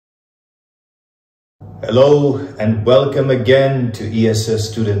Hello and welcome again to ESS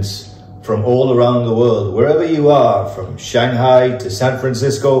students from all around the world, wherever you are, from Shanghai to San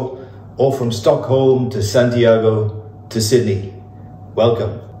Francisco or from Stockholm to Santiago to Sydney.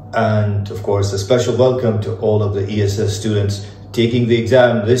 Welcome. And of course, a special welcome to all of the ESS students taking the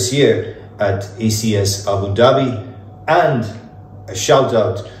exam this year at ECS Abu Dhabi, and a shout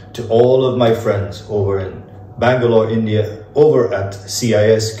out to all of my friends over in Bangalore, India, over at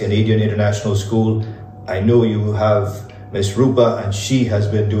CIS, Canadian International School. I know you have Miss Rupa, and she has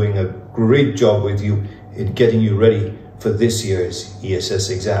been doing a great job with you in getting you ready for this year's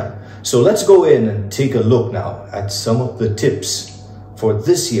ESS exam. So let's go in and take a look now at some of the tips for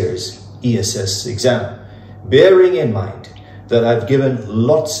this year's ESS exam. Bearing in mind that I've given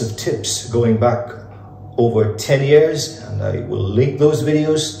lots of tips going back over 10 years, and I will link those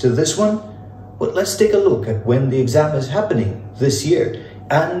videos to this one. But let's take a look at when the exam is happening this year.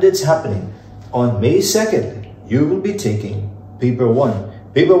 And it's happening on May 2nd. You will be taking paper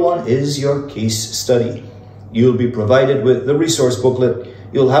 1. Paper 1 is your case study. You'll be provided with the resource booklet.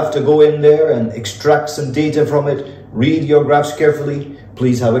 You'll have to go in there and extract some data from it. Read your graphs carefully.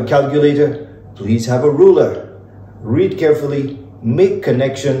 Please have a calculator. Please have a ruler. Read carefully, make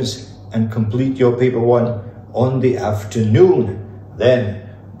connections, and complete your paper 1 on the afternoon. Then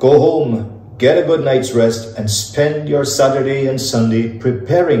go home, get a good night's rest, and spend your Saturday and Sunday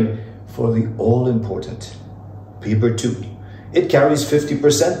preparing for the all-important paper 2. It carries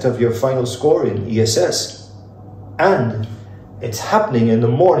 50% of your final score in ESS. And it's happening in the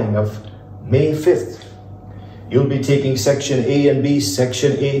morning of May 5th. You'll be taking section A and B.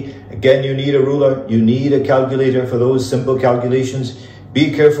 Section A, again, you need a ruler, you need a calculator for those simple calculations.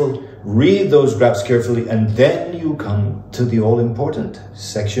 Be careful, read those graphs carefully, and then you come to the all-important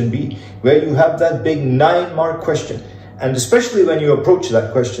section B, where you have that big 9-mark question. And especially when you approach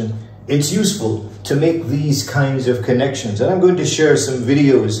that question, it's useful to make these kinds of connections. And I'm going to share some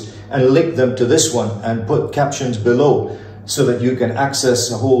videos and link them to this one and put captions below so that you can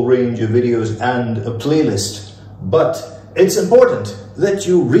access a whole range of videos and a playlist. But it's important that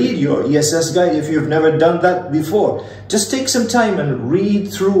you read your ESS guide if you've never done that before. Just take some time and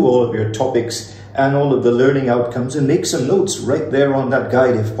read through all of your topics and all of the learning outcomes and make some notes right there on that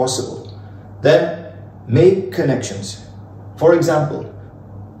guide if possible. Then make connections. For example,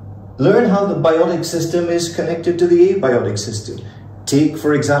 learn how the biotic system is connected to the abiotic system. Take,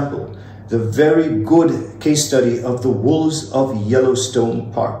 for example, the very good case study of the wolves of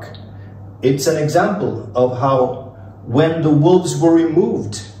Yellowstone Park. It's an example of how when the wolves were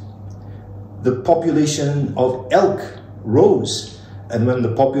removed, the population of elk rose. And when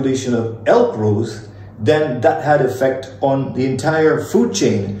the population of elk rose, then that had effect on the entire food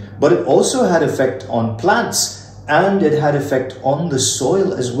chain, but it also had effect on plants. And it had effect on the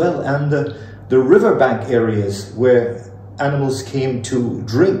soil as well, and the riverbank areas where animals came to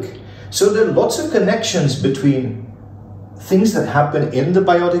drink. So there are lots of connections between things that happen in the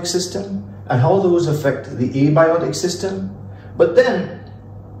biotic system and how those affect the abiotic system. But then,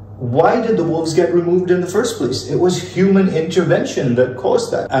 why did the wolves get removed in the first place? It was human intervention that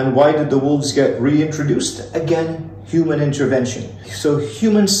caused that. And why did the wolves get reintroduced? Again, human intervention. So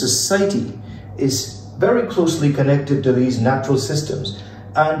human society is very closely connected to these natural systems,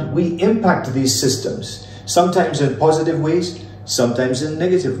 and we impact these systems, sometimes in positive ways, sometimes in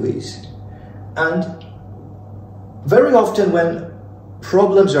negative ways. And very often when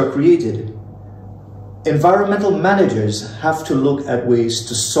problems are created, environmental managers have to look at ways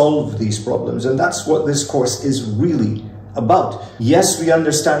to solve these problems, and that's what this course is really about. Yes, we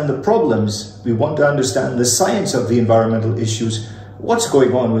understand the problems, we want to understand the science of the environmental issues, what's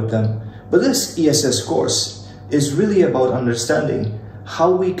going on with them. But this ESS course is really about understanding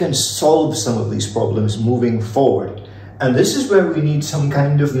how we can solve some of these problems moving forward. And this is where we need some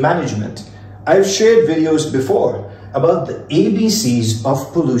kind of management. I've shared videos before about the ABCs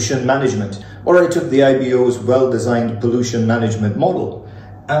of pollution management, or I took the IBO's well-designed pollution management model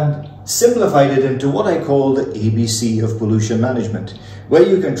and simplified it into what I call the ABC of pollution management, where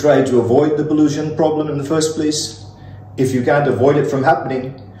you can try to avoid the pollution problem in the first place. If you can't avoid it from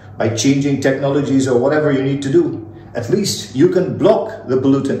happening, by changing technologies or whatever you need to do, at least you can block the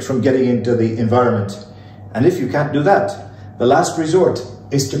pollutant from getting into the environment. And if you can't do that, the last resort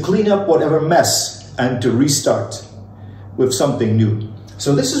is to clean up whatever mess and to restart with something new.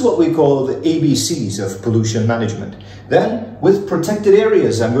 So this is what we call the ABCs of pollution management. Then with protected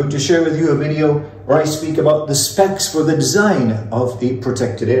areas, I'm going to share with you a video where I speak about the specs for the design of a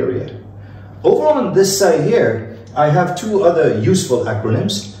protected area. Over on this side here, I have two other useful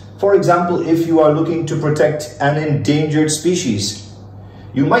acronyms. For example, if you are looking to protect an endangered species,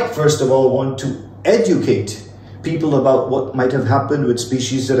 you might first of all want to educate people about what might have happened with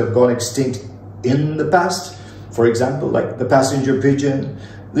species that have gone extinct in the past. For example, like the passenger pigeon,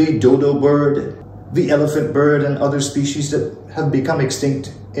 the dodo bird, the elephant bird, and other species that have become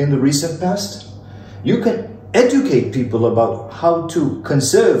extinct in the recent past. You can educate people about how to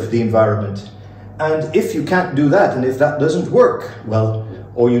conserve the environment. And if you can't do that, and if that doesn't work, well,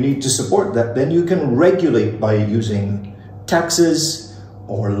 or you need to support that, then you can regulate by using taxes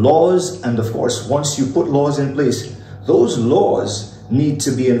or laws. And of course, once you put laws in place, those laws need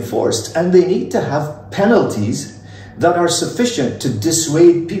to be enforced, and they need to have penalties that are sufficient to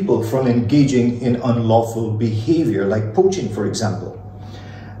dissuade people from engaging in unlawful behavior, like poaching, for example.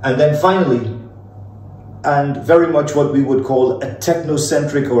 And then finally, and very much what we would call a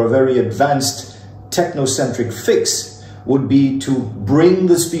technocentric or a very advanced technocentric fix would be to bring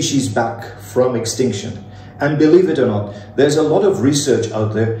the species back from extinction. And believe it or not, there's a lot of research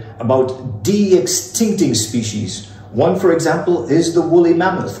out there about de-extincting species. One, for example, is the woolly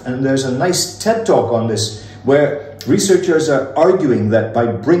mammoth, and there's a nice TED talk on this where researchers are arguing that by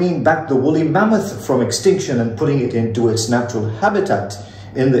bringing back the woolly mammoth from extinction and putting it into its natural habitat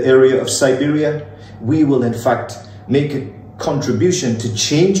in the area of Siberia, we will in fact make a contribution to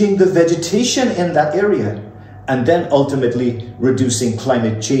changing the vegetation in that area and then ultimately reducing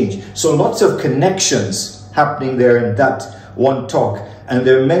climate change. So lots of connections happening there in that one talk. And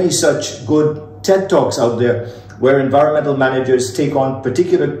there are many such good TED Talks out there where environmental managers take on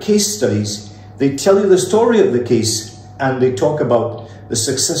particular case studies. They tell you the story of the case and they talk about the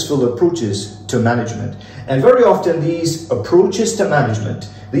successful approaches to management. And very often these approaches to management,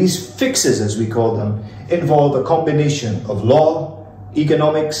 these fixes as we call them, involve a combination of law,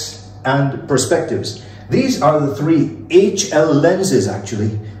 economics, and perspectives. These are the three HL lenses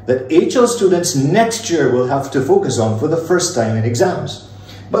actually that HL students next year will have to focus on for the first time in exams.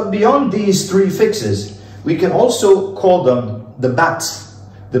 But beyond these three fixes, we can also call them the BATs: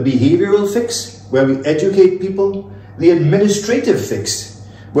 the behavioral fix, where we educate people; the administrative fix,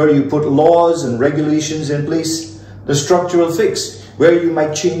 where you put laws and regulations in place; the structural fix, where you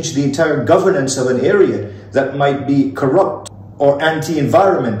might change the entire governance of an area that might be corrupt or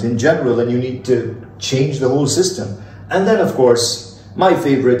anti-environment in general, and you need to change the whole system. And then, of course, my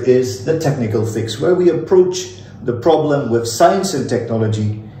favorite is the technical fix, where we approach the problem with science and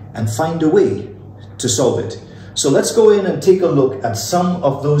technology and find a way to solve it. So let's go in and take a look at some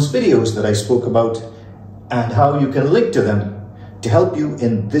of those videos that I spoke about and how you can link to them to help you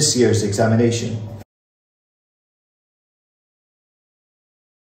in this year's examination.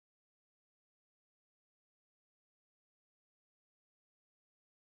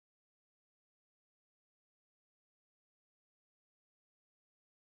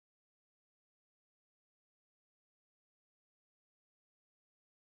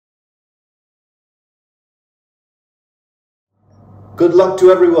 Good luck to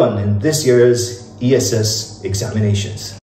everyone in this year's ESS examinations.